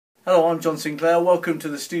Hello, I'm John Sinclair. Welcome to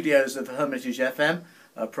the studios of Hermitage FM,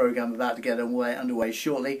 a programme about to get underway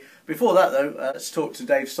shortly. Before that, though, let's talk to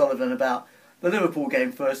Dave Sullivan about the Liverpool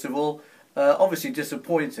game first of all. Obviously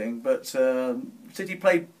disappointing, but City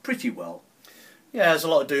played pretty well. Yeah, there's a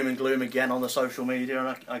lot of doom and gloom again on the social media,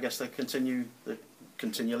 and I guess they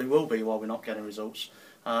continually will be while we're not getting results.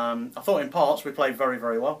 I thought in parts we played very,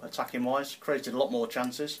 very well, attacking wise, created a lot more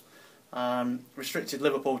chances. Restricted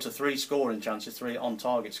Liverpool to 3 scoring chances, 3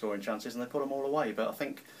 on-target scoring chances, and they put them all away. But I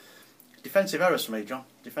think defensive errors for me, John.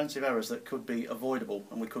 Defensive errors that could be avoidable,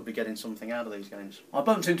 and we could be getting something out of these games. I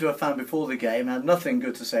bumped into a fan before the game, and had nothing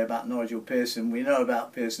good to say about Nigel Pearson. We know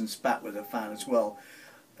about Pearson's spat with a fan as well.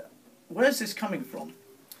 Where's this coming from?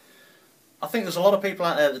 I think there's a lot of people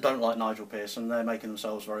out there that don't like Nigel Pearson. They're making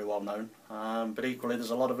themselves very well known. But equally,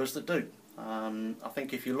 there's a lot of us that do. I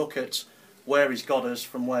think if you look at where he's got us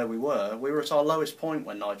from where we were at our lowest point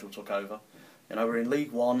when Nigel took over. You know, we're in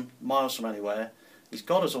League One, miles from anywhere. He's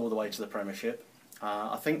got us all the way to the Premiership.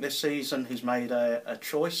 I think this season he's made a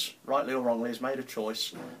choice, rightly or wrongly, he's made a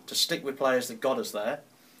choice to stick with players that got us there,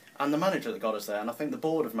 and the manager that got us there. And I think the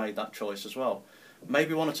board have made that choice as well.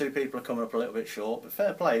 Maybe 1 or 2 people are coming up a little bit short, but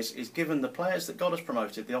fair play, he's given the players that got us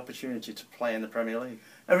promoted the opportunity to play in the Premier League.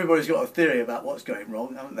 Everybody's got a theory about what's going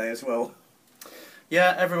wrong, haven't they, as well?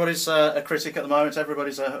 Yeah, everybody's a critic at the moment.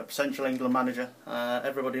 Everybody's a potential England manager.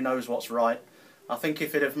 Everybody knows what's right. I think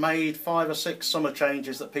if it had made 5 or 6 summer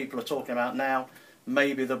changes that people are talking about now,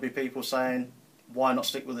 maybe there'll be people saying, why not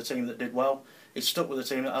stick with the team that did well? He's stuck with the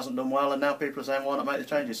team that hasn't done well, and now people are saying, why not make the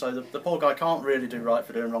changes? So the poor guy can't really do right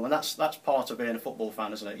for doing wrong, and that's part of being a football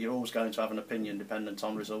fan, isn't it? You're always going to have an opinion dependent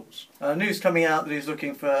on results. News coming out that he's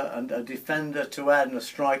looking for a defender to add and a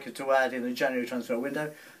striker to add in the January transfer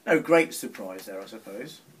window. No great surprise there, I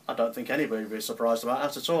suppose. I don't think anybody would be surprised about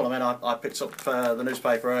that at all. I mean, I picked up the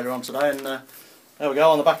newspaper earlier on today, and there we go,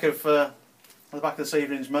 on the back of this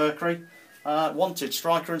evening's Mercury. Wanted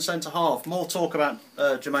striker and centre half. More talk about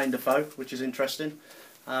Jermaine Defoe, which is interesting.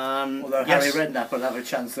 Although yes, Harry Redknapp will have a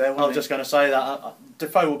chance there, I was just going to say that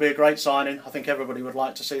Defoe will be a great signing. I think everybody would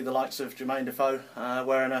like to see the likes of Jermaine Defoe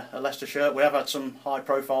wearing a Leicester shirt. We have had some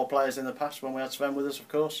high-profile players in the past when we had Sven with us, of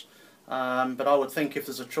course. But I would think if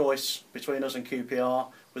there's a choice between us and QPR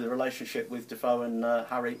with a relationship with Defoe and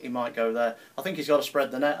Harry, he might go there. I think he's got to spread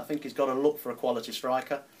the net. I think he's got to look for a quality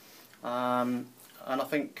striker. And I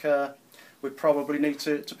think we probably need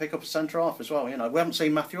to pick up a centre half as well. You know, we haven't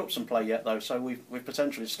seen Matthew Upson play yet though, so we've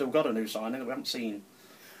potentially still got a new signing that we haven't seen.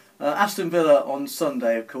 Aston Villa on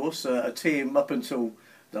Sunday, of course, a team up until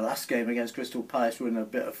the last game against Crystal Palace were in a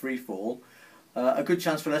bit of free fall. A good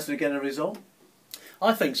chance for Leicester to get a result?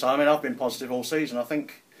 I think so. I mean, I've been positive all season. I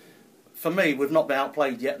think, for me, we've not been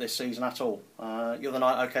outplayed yet this season at all. The other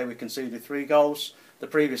night, okay, we conceded 3 goals. The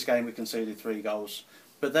previous game, we conceded 3 goals.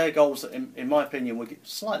 But they're goals that, in my opinion, were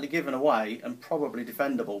slightly given away and probably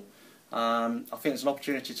defendable. I think it's an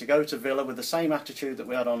opportunity to go to Villa with the same attitude that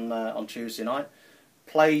we had on Tuesday night.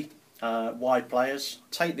 Play wide players,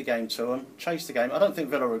 take the game to them, chase the game. I don't think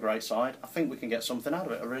Villa are a great side. I think we can get something out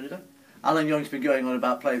of it, I really do. Alan Young's been going on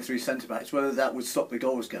about playing 3 centre-backs. Whether that would stop the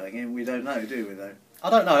goals going in, we don't know, do we, though?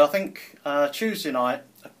 I don't know. I think Tuesday night,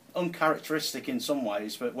 uncharacteristic in some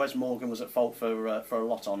ways, but Wes Morgan was at fault for a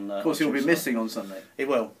lot on of course, he'll be missing on Sunday. He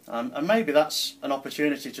will. And maybe that's an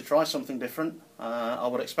opportunity to try something different. I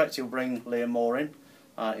would expect he'll bring Liam Moore in.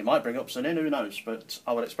 He might bring Upson in, who knows? But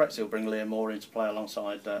I would expect he'll bring Liam Moore in to play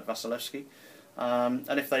alongside Vasilevsky.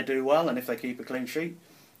 And if they do well, and if they keep a clean sheet,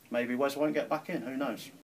 maybe Wes won't get back in, who knows?